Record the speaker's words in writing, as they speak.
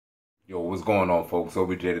Yo, what's going on, folks?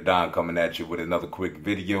 OBJ the Don coming at you with another quick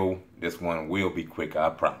video. This one will be quick, I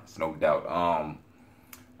promise, no doubt.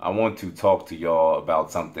 I want to talk to y'all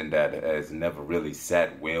about something that has never really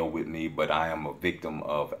sat well with me, but I am a victim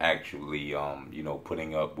of actually,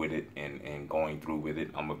 putting up with it and going through with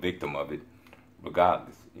it. I'm a victim of it,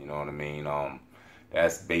 regardless. You know what I mean?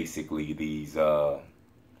 That's basically these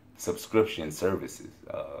subscription services.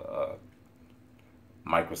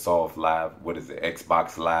 Microsoft Live, what is it,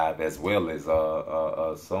 Xbox Live, as well as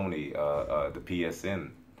Sony, the PSN,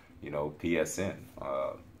 PSN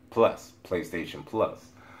Plus, PlayStation Plus.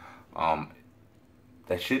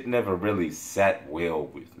 That shit never really sat well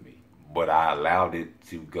with me, but I allowed it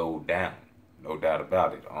to go down, no doubt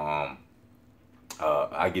about it.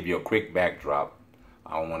 I give you a quick backdrop.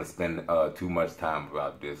 I don't want to spend too much time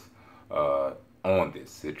about this on this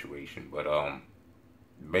situation, but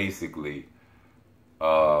basically.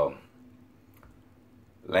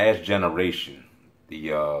 Last generation,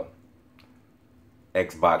 the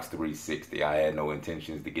Xbox 360. I had no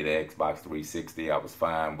intentions to get an Xbox 360. I was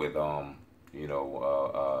fine with playing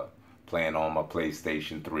on my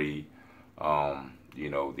PlayStation 3.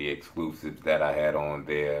 The exclusives that I had on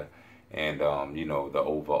there, and the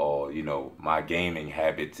overall, my gaming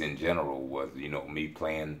habits in general was, me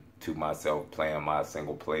playing to myself, playing my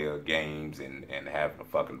single player games and having a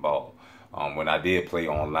fucking ball. When I did play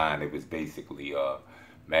online, it was basically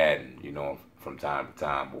Madden, from time to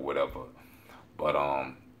time or whatever. But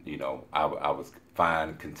I was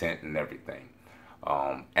fine, content, and everything.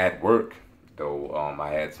 At work, though,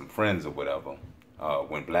 I had some friends or whatever.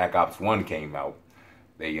 When Black Ops 1 came out,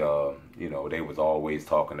 they they was always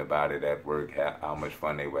talking about it at work, how much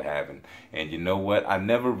fun they were having. And you know what? I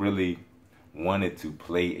never really wanted to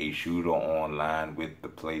play a shooter online with the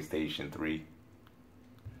PlayStation 3.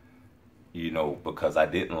 Because I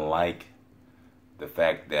didn't like the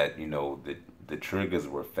fact that, the triggers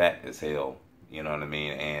were fat as hell, you know what I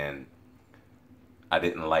mean? And I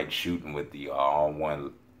didn't like shooting with the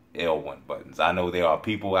R1, L1 buttons. I know there are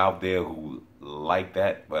people out there who like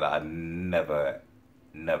that, but I never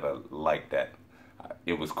liked that.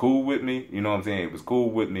 It was cool with me, you know what I'm saying? It was cool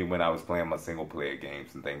with me when I was playing my single player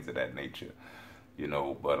games and things of that nature,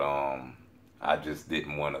 but I just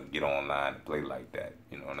didn't want to get online and play like that,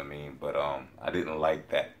 you know what I mean? But I didn't like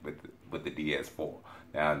that with the DS4.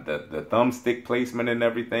 Now the thumbstick placement and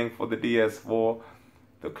everything for the DS4,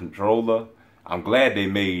 the controller, I'm glad they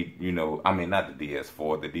made, not the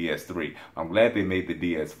DS4, the DS3. I'm glad they made the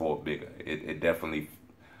DS4 bigger. It definitely,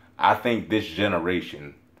 I think this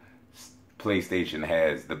generation, PlayStation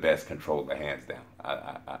has the best controller, hands down.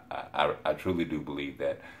 I truly do believe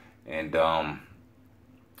that. And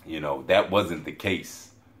that wasn't the case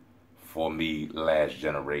for me last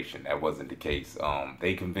generation. That wasn't the case.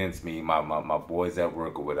 They convinced me, my boys at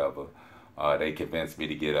work or whatever, they convinced me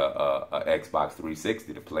to get a Xbox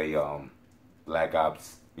 360 to play Black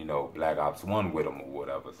Ops 1 with them or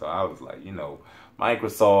whatever. So I was like,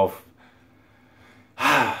 Microsoft,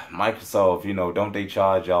 don't they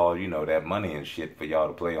charge y'all, that money and shit for y'all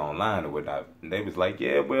to play online or whatnot? And they was like,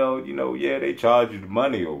 yeah, well, yeah, they charge you the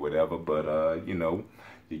money or whatever, but,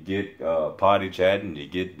 you get party chatting, you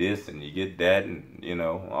get this and you get that, and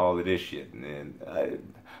all of this shit. And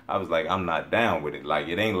I was like, I'm not down with it. Like,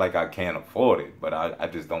 it ain't like I can't afford it, but I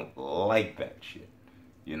just don't like that shit.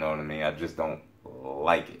 You know what I mean? I just don't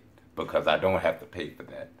like it because I don't have to pay for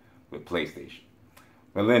that with PlayStation.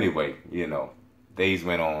 Well, anyway, days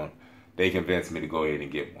went on. They convinced me to go ahead and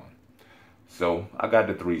get one. So I got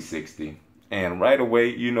the 360, and right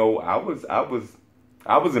away, I was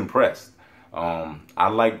impressed. I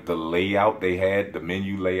liked the layout they had, the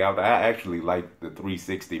menu layout. I actually liked the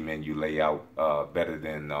 360 menu layout better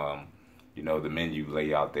than the menu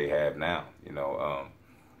layout they have now.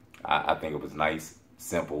 I think it was nice,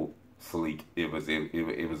 simple, sleek. It was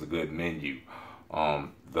a good menu.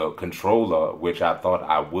 The controller, which I thought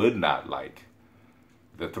I would not like,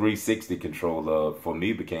 the 360 controller for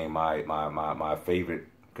me became my favorite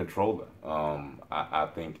controller. I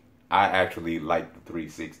think I actually like the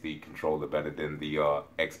 360 controller better than the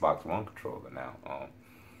Xbox One controller now.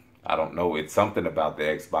 I don't know. It's something about the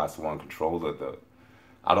Xbox One controller.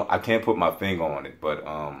 I can't put my finger on it, but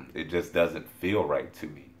it just doesn't feel right to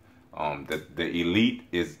me. The Elite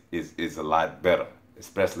is a lot better,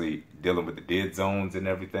 especially dealing with the dead zones and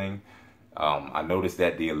everything. I noticed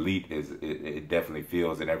that the Elite it definitely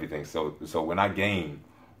feels and everything. So when I game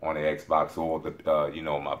on the Xbox or the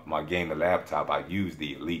my gaming laptop, I use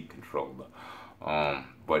the Elite controller.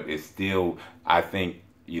 But it's still, I think,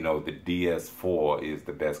 the DS4 is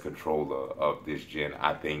the best controller of this gen.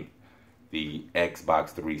 I think the Xbox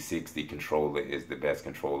 360 controller is the best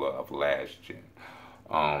controller of last gen.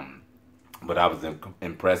 But I was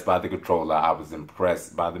impressed by the controller. I was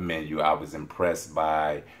impressed by the menu. I was impressed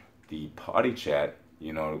by the party chat.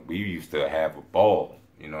 You know, we used to have a ball,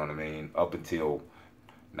 you know what I mean, up until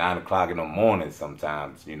 9 o'clock in the morning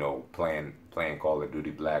sometimes, you know, playing Call of Duty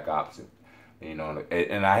Black Ops. You know,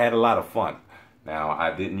 and I had a lot of fun. Now,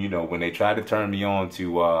 I didn't, you know, when they tried to turn me on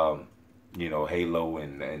to, you know, Halo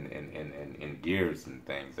and Gears and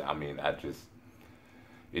things, I mean,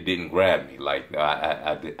 it didn't grab me. Like,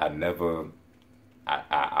 I never,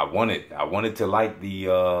 I wanted to like the,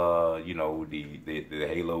 you know, the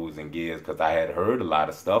Halos and Gears, because I had heard a lot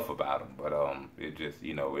of stuff about them, but it just,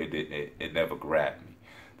 you know, it never grabbed me.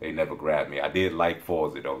 They never grabbed me. I did like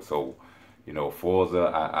Forza though, so, you know,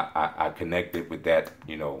 Forza, I connected with that,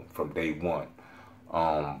 you know, from day one.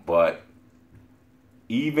 But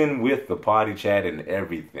even with the party chat and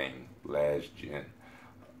everything last gen,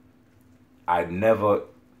 I never,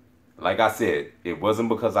 like I said, it wasn't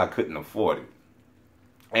because I couldn't afford it.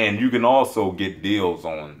 And you can also get deals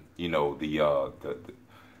on, you know, the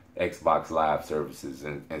Xbox Live services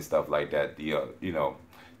and stuff like that. You know,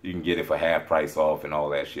 you can get it for half price off and all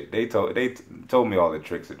that shit. They told me all the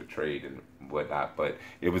tricks of the trade and whatnot, but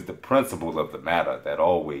it was the principle of the matter that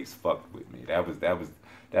always fucked with me. That was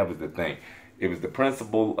the thing. It was the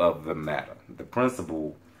principle of the matter. The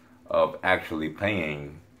principle of actually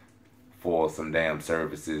paying for some damn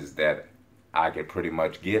services that I could pretty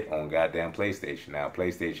much get on goddamn PlayStation. Now,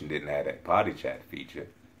 PlayStation didn't have that party chat feature,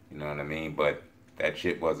 you know what I mean? But that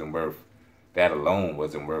shit wasn't worth, that alone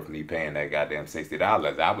wasn't worth me paying that goddamn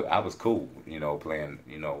 $60. I was cool, you know, playing,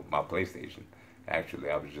 you know, my PlayStation. Actually,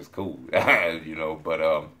 I was just cool, you know, but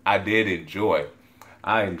I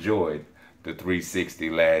enjoyed the 360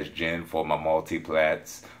 last gen for my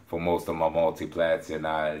multiplats, for most of my multiplats, and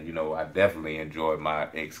I definitely enjoyed my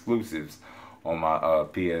exclusives on my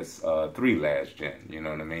PS3 last gen, you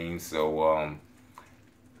know what I mean? So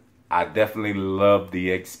I definitely loved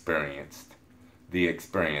the experience,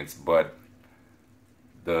 but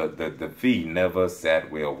the fee never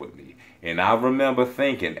sat well with me. And I remember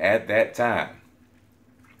thinking at that time,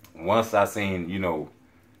 once I seen, you know,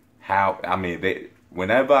 how, I mean,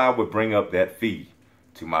 whenever I would bring up that fee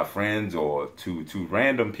to my friends or to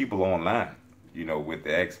random people online, you know, with the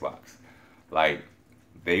Xbox, like,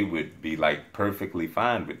 they would be like perfectly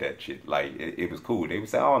fine with that shit. Like, it was cool. They would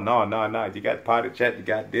say, oh, no, you got party chat, you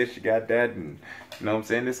got this, you got that, and you know what I'm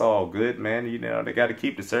saying? It's all good, man. You know, they got to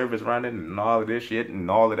keep the service running and all of this shit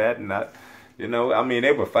and all of that, and that, you know, I mean,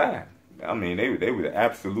 they were fine. I mean, they were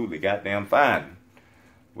absolutely goddamn fine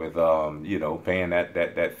with, you know, paying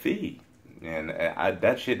that fee. And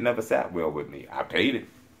that shit never sat well with me. I paid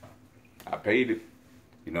it.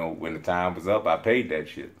 You know, when the time was up, I paid that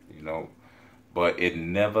shit, you know. But it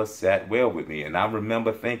never sat well with me. And I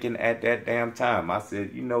remember thinking at that damn time, I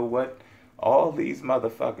said, you know what? All these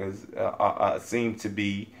motherfuckers seem to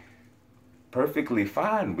be perfectly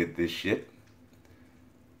fine with this shit.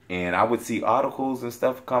 And I would see articles and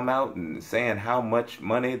stuff come out and saying how much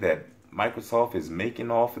money that Microsoft is making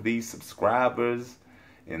off of these subscribers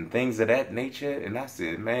and things of that nature. And I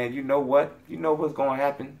said, man, you know what? You know what's going to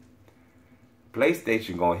happen?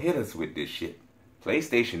 PlayStation going to hit us with this shit.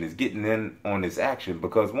 PlayStation is getting in on this action,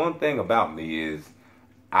 because one thing about me is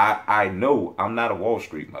I know I'm not a Wall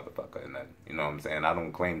Street motherfucker. You know what I'm saying? I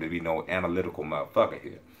don't claim to be no analytical motherfucker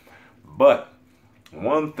here. But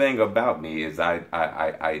one thing about me is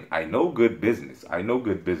I know good business. I know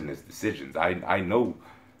good business decisions. I know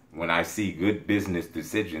when I see good business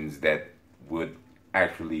decisions that would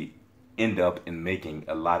actually end up in making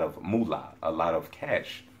a lot of moolah, a lot of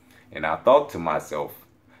cash. And I thought to myself,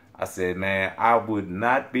 I said, man, I would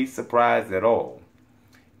not be surprised at all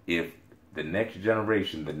if the next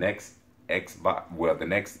generation, the next Xbox, well, the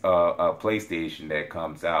next PlayStation that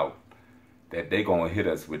comes out, that they gonna hit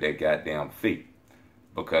us with that goddamn fee.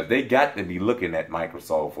 Because they got to be looking at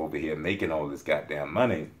Microsoft over here making all this goddamn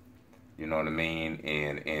money. You know what I mean?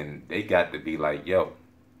 And they got to be like, yo,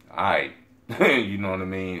 alright, you know what I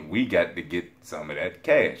mean? We got to get some of that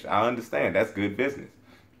cash. I understand. That's good business.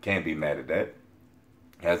 Can't be mad at that.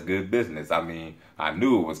 That's good business. I mean, I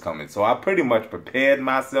knew it was coming. So I pretty much prepared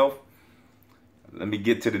myself. Let me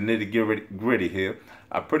get to the nitty gritty here.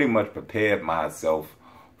 I pretty much prepared myself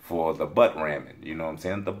for the butt ramming. You know what I'm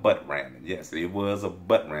saying? The butt ramming. Yes, it was a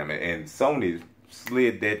butt ramming. And Sony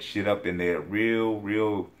slid that shit up in there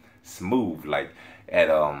real smooth. Like at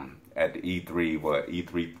the E3,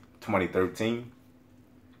 E3 2013.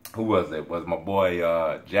 Who was it? Was my boy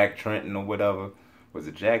Jack Tretton or whatever? Was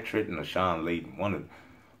it Jack Tretton or Sean Layden?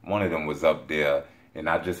 One of them was up there, And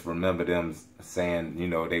I just remember them saying, you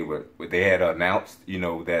know, they had announced, you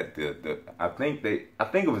know, that I think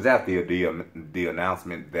it was after the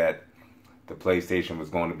announcement that the PlayStation was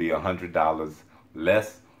going to be $100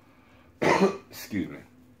 less. Excuse me.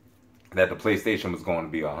 That the PlayStation was going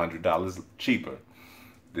to be $100 cheaper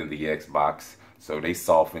than the Xbox. So they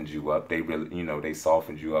softened you up. They really, you know, they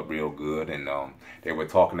softened you up real good. And they were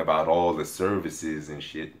talking about all the services and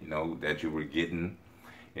shit, you know, that you were getting.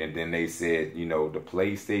 And then they said, you know, the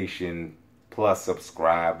PlayStation Plus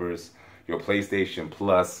subscribers, your PlayStation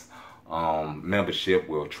Plus membership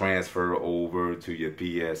will transfer over to your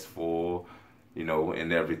PS4, you know,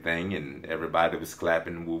 and everything. And everybody was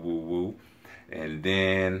clapping, woo, woo, woo. And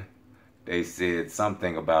then they said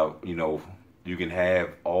something about, you know, you can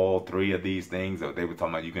have all three of these things, or they were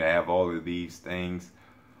talking about you can have all of these things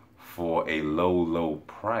for a low, low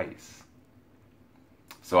price.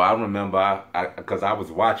 So I remember, because I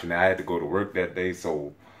was watching it, I had to go to work that day,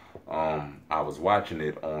 so I was watching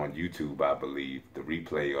it on YouTube, I believe, the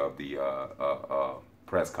replay of the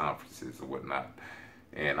press conferences or whatnot.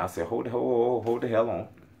 And I said, hold the hell on.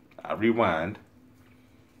 I rewind.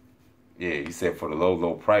 Yeah, he said for the low,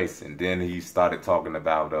 low price. And then he started talking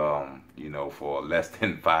about, you know, for less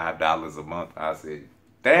than $5 a month. I said,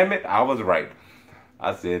 damn it, I was right.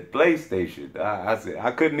 I said, PlayStation. I said,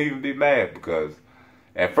 I couldn't even be mad because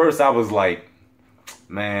at first I was like,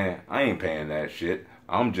 man, I ain't paying that shit.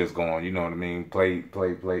 I'm just going, you know what I mean, play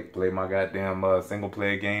my goddamn single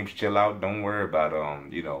player games, chill out, don't worry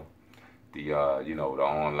about, you know, the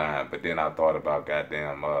online. But then I thought about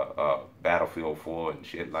goddamn Battlefield 4 and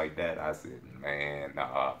shit like that. I said, man,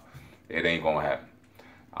 nah, it ain't gonna happen.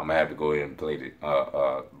 I'm gonna have to go ahead and play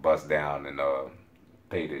the bust down and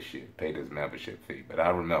pay this shit, pay this membership fee. But I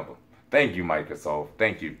remember, thank you, Microsoft,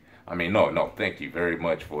 thank you. I mean, no, thank you very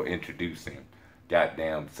much for introducing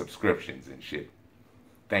goddamn subscriptions and shit.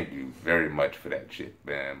 Thank you very much for that shit,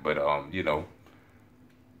 man. But you know,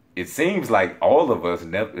 it seems like all of us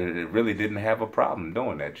really didn't have a problem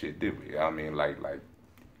doing that shit, did we? I mean, like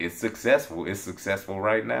it's successful. It's successful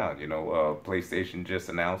right now. You know, PlayStation just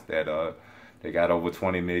announced that they got over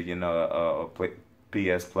 20 million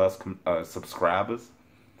PS Plus subscribers,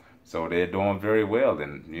 so they're doing very well.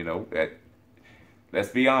 And you know,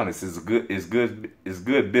 let's be honest, it's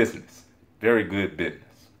good business, very good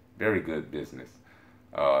business, very good business.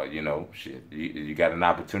 You know, shit, you got an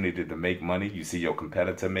opportunity to make money. You see your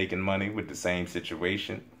competitor making money with the same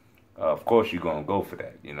situation. Of course, you're gonna go for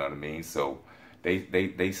that. You know what I mean? So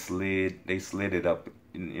they slid it up.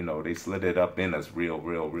 You know, they slid it up in us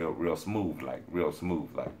real smooth, like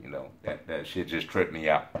you know, that shit just tripped me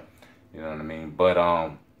out. You know what I mean? But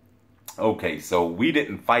okay, so we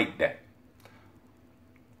didn't fight that.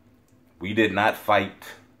 We did not fight,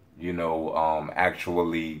 you know,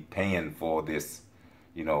 actually paying for this.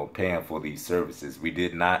 You know, paying for these services. We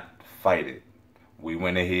did not fight it. We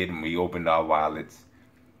went ahead and we opened our wallets.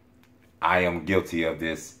 I am guilty of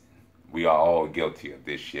this. We are all guilty of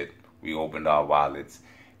this shit. We opened our wallets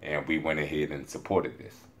and we went ahead and supported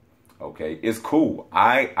this. Okay, it's cool.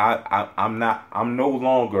 I'm no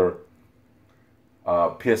longer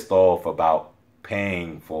pissed off about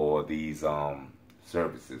paying for these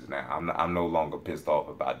services now. I'm no longer pissed off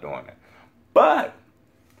about doing that. But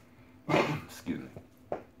excuse me.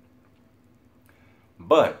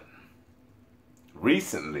 But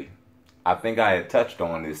recently, I think I had touched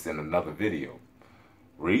on this in another video.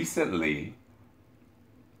 Recently,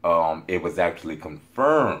 it was actually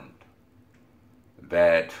confirmed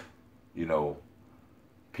that, you know,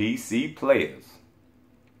 PC players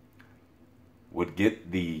would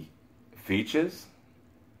get the features,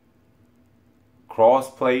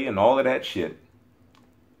 crossplay, and all of that shit.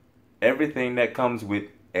 Everything that comes with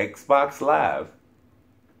Xbox Live.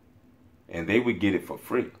 And they would get it for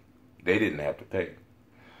free. They didn't have to pay.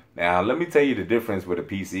 Now, let me tell you the difference with a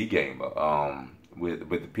PC gamer. With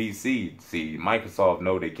the PC, see, Microsoft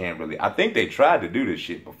know they can't really. I think they tried to do this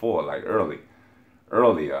shit before, like earlier.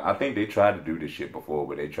 I think they tried to do this shit before,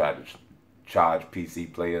 where they tried to charge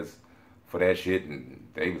PC players for that shit, and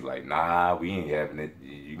they was like, nah, we ain't having it.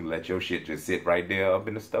 You can let your shit just sit right there up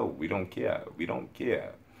in the stove. We don't care. We don't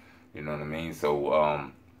care. You know what I mean?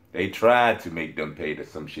 So, they tried to make them pay to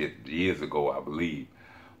some shit years ago, I believe.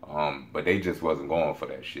 But they just wasn't going for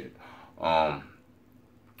that shit.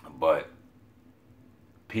 But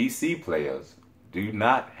PC players do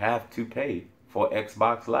not have to pay for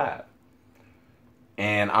Xbox Live.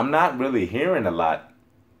 And I'm not really hearing a lot,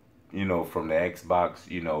 you know, from the Xbox,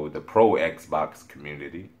 you know, the pro Xbox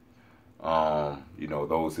community. You know,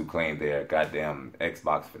 those who claim they're goddamn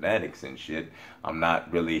Xbox fanatics and shit. I'm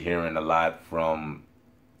not really hearing a lot from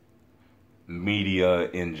media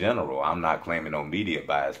in general. I'm not claiming no media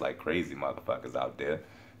bias like crazy motherfuckers out there,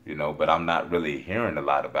 but I'm not really hearing a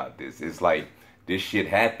lot about this. It's like this shit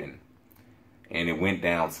happened and it went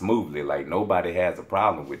down smoothly. Like nobody has a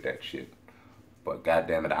problem with that shit. But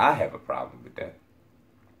goddamn it, I have a problem with that.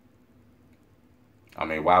 I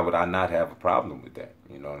mean, why would I not have a problem with that?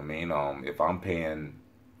 You know what I mean? If I'm paying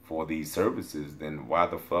for these services, then why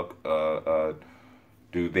the fuck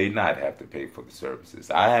do they not have to pay for the services?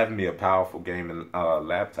 I have me a powerful gaming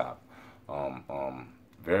laptop,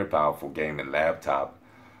 very powerful gaming laptop.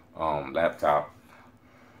 I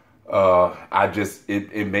just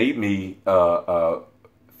it made me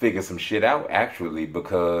figure some shit out actually,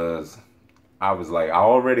 because I was like, I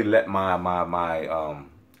already let my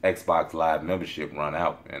Xbox Live membership run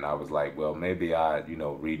out, and I was like, well, maybe I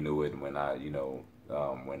renew it when I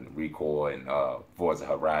when ReCore and Forza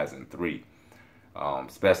Horizon 3,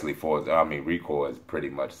 especially Forza. I mean, ReCore is pretty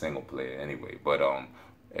much single player anyway, but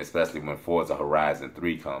especially when Forza Horizon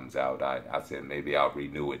 3 comes out, I said maybe I'll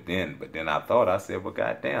renew it then. But then I said, well,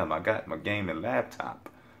 goddamn, I got my gaming laptop.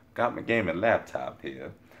 Got my gaming laptop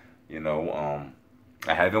here.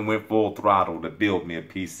 I haven't went full throttle to build me a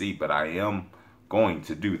PC, but I am going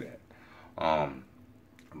to do that.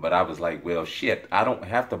 But I was like, well, shit, I don't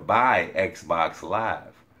have to buy Xbox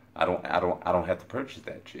Live. I don't have to purchase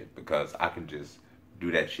that shit, because I can just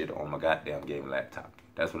do that shit on my goddamn gaming laptop.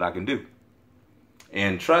 That's what I can do.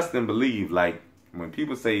 And trust and believe, like, when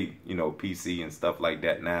people say, PC and stuff like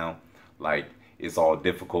that now, like, it's all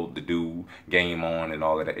difficult to do, game on and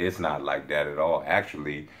all of that. It's not like that at all.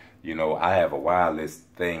 Actually, I have a wireless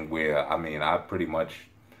thing where, I mean, I pretty much,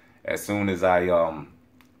 as soon as I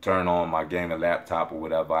turn on my gaming laptop or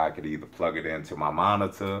whatever, I could either plug it into my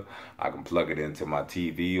monitor, I can plug it into my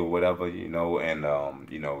TV or whatever,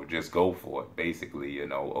 and, just go for it, basically,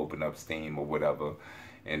 open up Steam or whatever,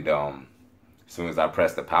 and, as soon as I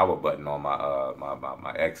press the power button on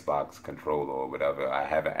my Xbox controller or whatever, I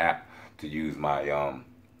have an app to use my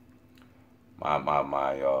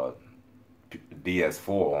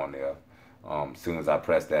DS4 on there. As soon as I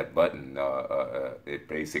press that button, it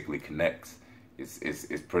basically connects.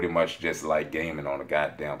 It's pretty much just like gaming on a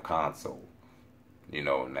goddamn console.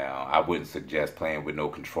 Now I wouldn't suggest playing with no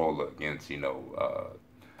controller against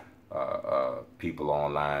people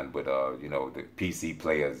online with the PC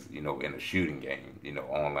players, in a shooting game,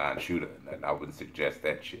 online shooter. And I wouldn't suggest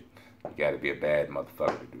that shit. You got to be a bad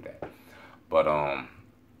motherfucker to do that. But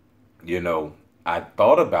I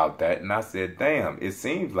thought about that and I said, damn, it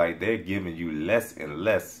seems like they're giving you less and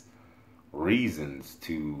less reasons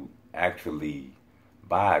to actually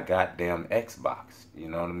buy a goddamn Xbox. You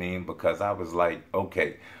know what I mean? Because I was like,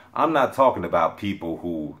 okay, I'm not talking about people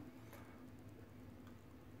who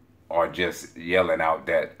are just yelling out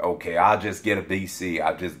that, okay, I'll just get a PC,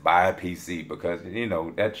 I'll just buy a PC, because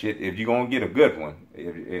that shit, if you're gonna get a good one,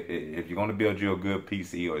 if you're gonna build you a good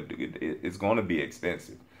PC, or it's gonna be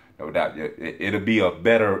expensive, no doubt. It'll be a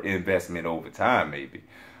better investment over time maybe,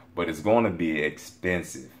 but it's gonna be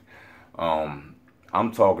expensive.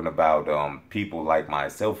 I'm talking about people like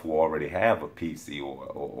myself who already have a PC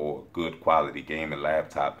or good quality gaming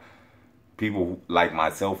laptop. People like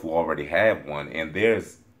myself who already have one, and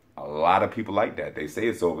there's a lot of people like that. They say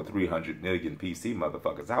it's over 300 million PC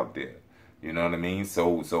motherfuckers out there. You know what I mean?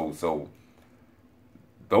 So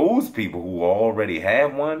those people who already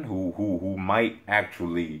have one, who might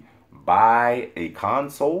actually buy a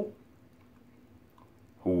console,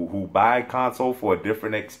 who buy a console for a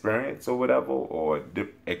different experience or whatever, or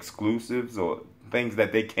exclusives or things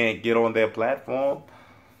that they can't get on their platform,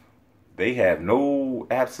 they have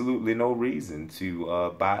absolutely no reason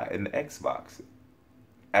to buy an Xbox.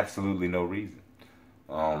 Absolutely no reason.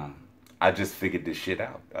 I just figured this shit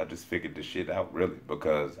out. Really,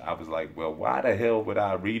 because I was like, well, why the hell would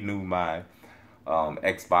I renew my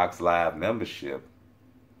Xbox Live membership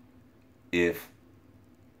if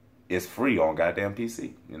it's free on goddamn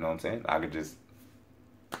PC? You know what I'm saying? I could just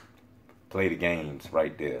play the games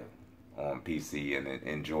right there on PC and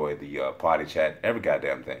enjoy the party chat, every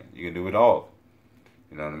goddamn thing. You can do it all.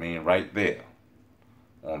 You know what I mean? Right there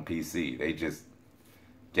on PC. They just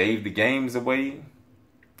gave the games away,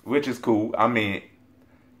 which is cool. I mean,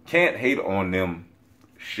 can't hate on them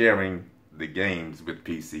sharing the games with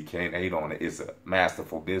PC. Can't hate on it. It's a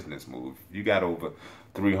masterful business move. You got over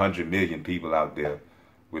 300 million people out there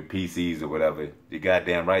with PCs or whatever. You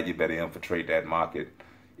goddamn right, you better infiltrate that market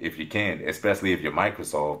if you can, especially if you're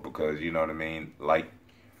Microsoft, because you know what I mean. Like,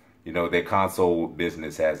 their console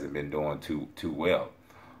business hasn't been doing too well.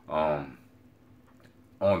 On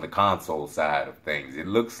the console side of things, it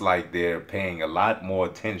looks like they're paying a lot more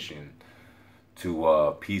attention to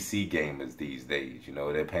PC gamers these days. You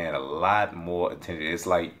know, they're paying a lot more attention. It's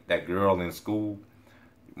like that girl in school,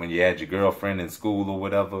 when you had your girlfriend in school or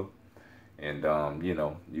whatever, and you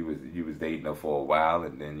know, you was dating her for a while,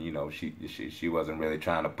 and then, you know, she wasn't really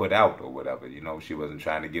trying to put out or whatever. You know, she wasn't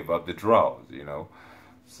trying to give up the draws. You know,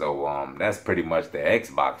 so that's pretty much the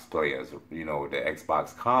Xbox players. You know, the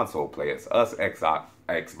Xbox console players, us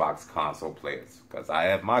Xbox console players, because I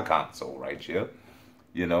have my console right here.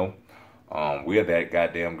 You know, we're that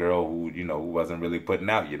goddamn girl who, you know, who wasn't really putting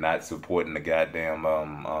out. You're not supporting the goddamn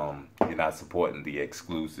you're not supporting the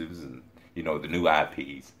exclusives and, you know, the new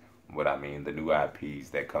IPs. What I mean, the new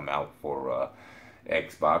IPs that come out for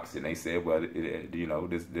Xbox, and they said, well, you know,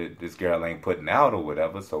 this girl ain't putting out or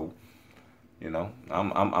whatever, so, you know,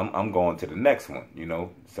 I'm going to the next one, you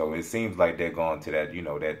know. So it seems like they're going to that, you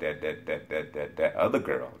know, that other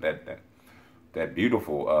girl, that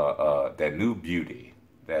beautiful that new beauty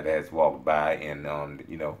that has walked by, and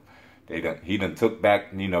you know, he done took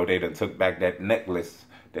back, you know, they done took back that necklace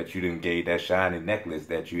that you done gave, that shiny necklace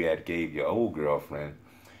that you had gave your old girlfriend.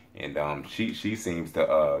 And she seems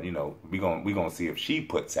to you know, we gonna see if she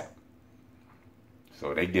puts out.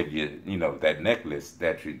 So they give you, you know, that necklace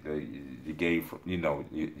that you gave, you know,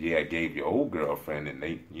 you had gave your old girlfriend, and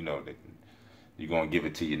they, you know, you're gonna give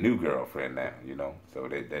it to your new girlfriend now, you know. So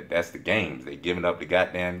that's the games. They giving up the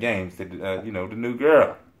goddamn games to you know, the new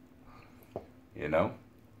girl. You know,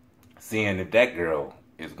 seeing if that girl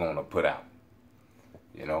is gonna put out.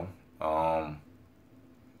 You know,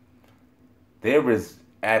 there is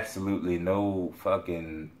absolutely no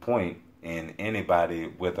fucking point in anybody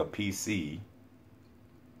with a PC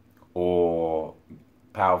or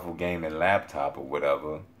powerful gaming laptop or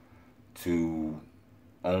whatever to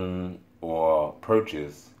own or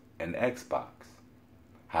purchase an Xbox.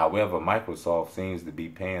 However, Microsoft seems to be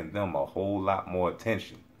paying them a whole lot more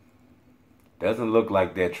attention. Doesn't look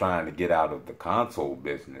like they're trying to get out of the console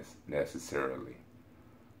business necessarily.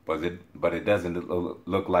 But it doesn't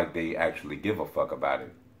look like they actually give a fuck about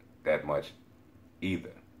it that much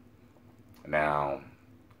either. Now,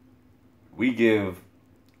 we give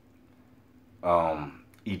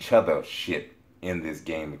each other shit in this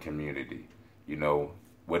gaming community. You know,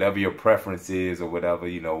 whatever your preference is or whatever,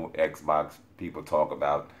 you know, Xbox people talk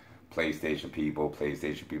about PlayStation people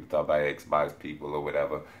talk about Xbox people or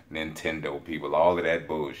whatever, Nintendo people, all of that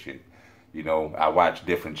bullshit. You know, I watch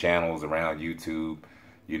different channels around YouTube,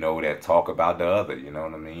 you know, that talk about the other, you know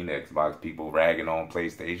what I mean? Xbox people ragging on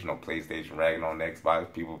PlayStation, or PlayStation ragging on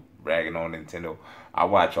Xbox, people ragging on Nintendo. I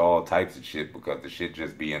watch all types of shit because the shit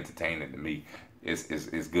just be entertaining to me.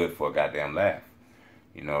 It's good for a goddamn laugh.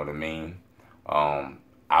 You know what I mean?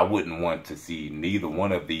 I wouldn't want to see neither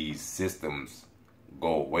one of these systems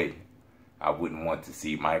go away. I wouldn't want to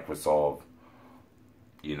see Microsoft,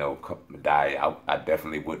 you know, die out. I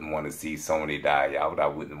definitely wouldn't want to see Sony die out. I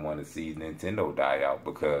wouldn't want to see Nintendo die out,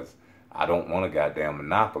 because I don't want a goddamn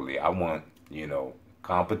monopoly. I want, you know,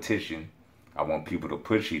 competition. I want people to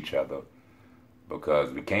push each other,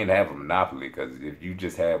 because we can't have a monopoly, because if you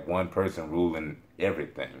just have one person ruling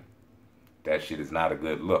everything, that shit is not a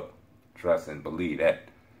good look. Trust and believe that.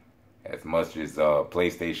 As much as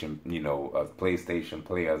PlayStation, you know, PlayStation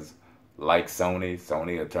players like Sony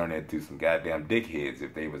will turn into some goddamn dickheads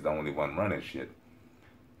if they was the only one running shit.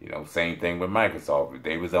 You know, same thing with Microsoft. If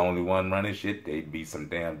they was the only one running shit, they'd be some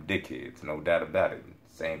damn dickheads, no doubt about it.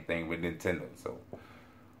 Same thing with Nintendo. So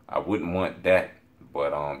I wouldn't want that,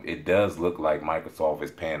 but it does look like Microsoft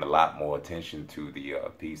is paying a lot more attention to the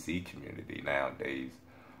PC community nowadays.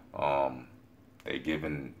 They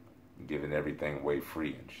giving everything away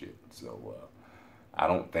free and shit. So I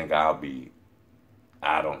don't think I'll be,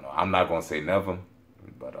 I don't know, I'm not gonna say never,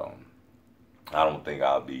 but I don't think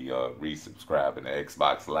I'll be resubscribing to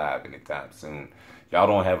Xbox Live anytime soon. Y'all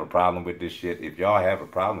don't have a problem with this shit? If y'all have a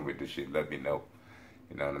problem with this shit, let me know.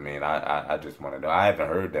 You know what I mean? I just want to know. I haven't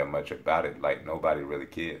heard that much about it. Like, nobody really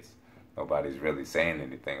cares. Nobody's really saying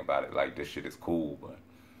anything about it. Like, this shit is cool, but,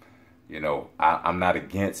 you know, I'm not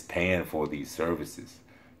against paying for these services.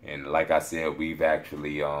 And like I said, we've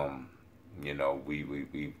actually, you know,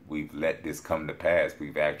 we've let this come to pass.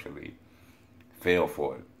 We've actually failed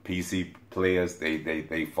for it. PC players,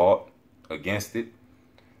 they fought against it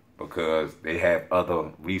because they have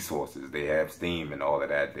other resources. They have Steam and all of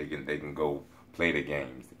that. They can go play the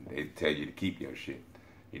games. They tell you to keep your shit.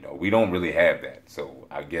 You know, we don't really have that. So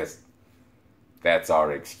I guess that's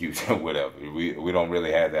our excuse or whatever. We don't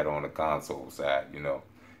really have that on the console side, you know,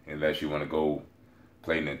 unless you want to go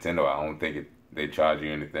play Nintendo. I don't think they charge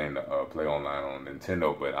you anything to play online on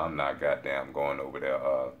Nintendo, but I'm not goddamn going over there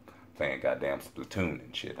playing goddamn Splatoon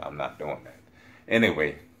and shit. I'm not doing that.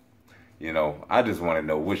 Anyway, you know, I just want to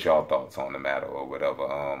know what's y'all thoughts on the matter or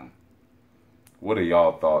whatever. What are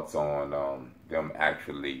y'all thoughts on them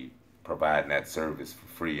actually providing that service for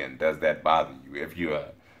free, and does that bother you if you're,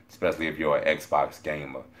 especially if you're an Xbox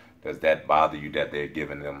gamer? Does that bother you that they're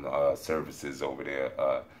giving them services over there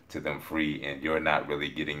to them free, and you're not really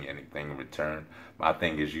getting anything in return? My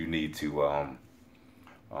thing is you need to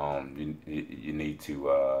you need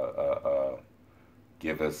to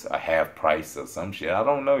give us a half price or some shit. I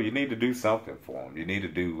don't know. You need to do something for them. You need to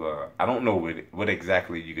do. I don't know what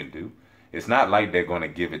exactly you can do. It's not like they're going to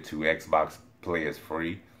give it to Xbox players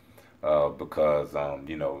free, because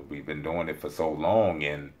you know, we've been doing it for so long,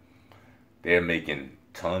 and they're making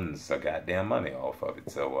tons of goddamn money off of it.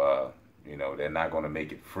 So you know, they're not going to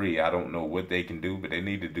make it free. I don't know what they can do, but they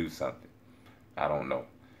need to do something. I don't know.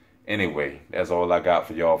 Anyway, that's all I got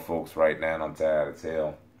for y'all folks right now, and I'm tired as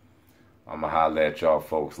hell. I'm going to holler at y'all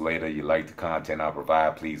folks later. You like the content I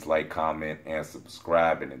provide, please like, comment, and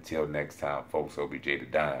subscribe. And until next time, folks, OBJ the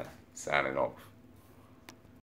Don, signing off.